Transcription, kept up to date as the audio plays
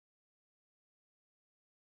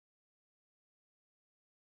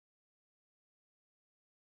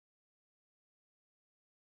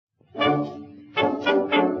There's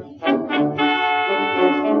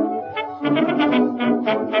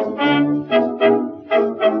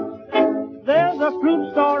a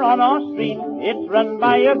fruit store on our street, it's run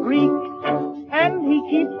by a Greek, and he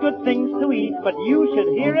keeps good things to eat, but you should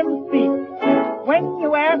hear him speak. When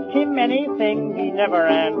you ask him anything, he never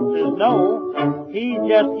answers no. He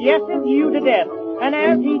just yeses you to death, and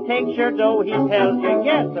as he takes your dough, he tells you,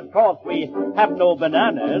 yes, of course, we have no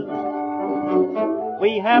bananas.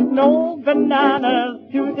 We have no bananas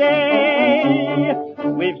today.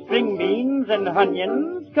 We've string beans and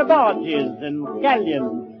onions, cabbages and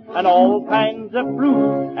scallions, and all kinds of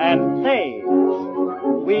fruit, and say,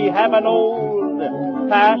 we have an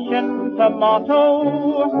old-fashioned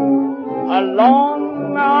tomato, a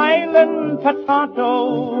Long Island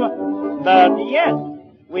potato, but yes,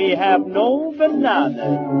 we have no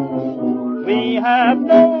bananas. We have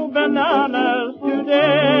no bananas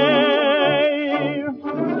today.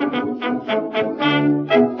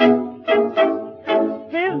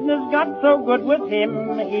 Business got so good with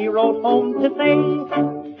him, he wrote home to say,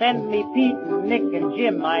 send me Pete and Nick and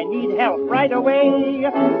Jim, I need help right away.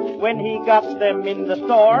 When he got them in the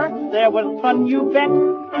store, there was fun, you bet.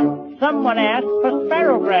 Someone asked for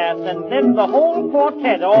sparrowgrass, and then the whole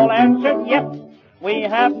quartet all answered, yep. We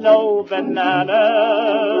have no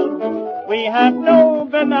bananas. We have no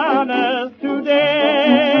bananas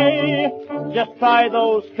today. Just try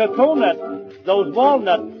those coconuts, those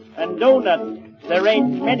walnuts and donuts. There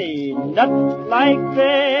ain't many nuts like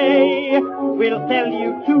they. We'll tell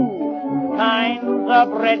you 2 kinds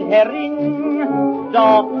of red herring,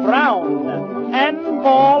 dark brown and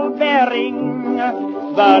ball bearing.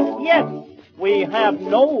 But yes, we have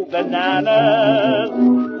no bananas.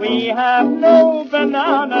 We have no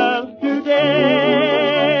bananas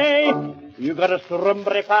today. You got a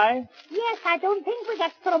strawberry pie? Yes, I don't think we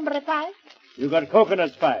got strawberry pie. You got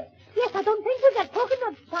coconut pie? Yes, I don't think we got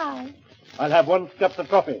coconut pie. I'll have 1 cup of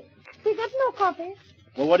coffee. We got no coffee.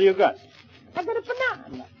 Well, what do you got? I got a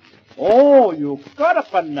banana. Oh, you got a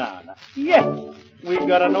banana. Yes, we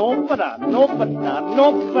got an old banana. No banana,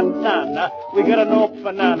 no banana. We got an old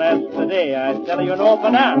banana today. I tell you, no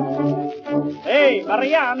banana. Hey,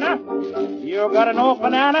 Mariana, you got an old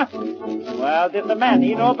banana? Well, this a man,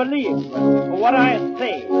 he don't believe what I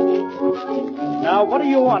say. Now, what do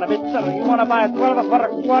you want, mister? You want to buy 12 for a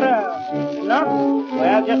quarter? No?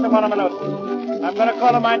 Well, just a minute. I'm going to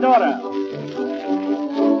call my daughter.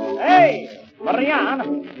 Hey,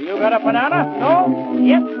 Marianne, you got a banana? No?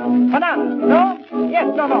 Yes? Banana? No? Yes,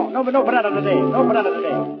 no banana today. No banana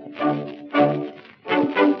today.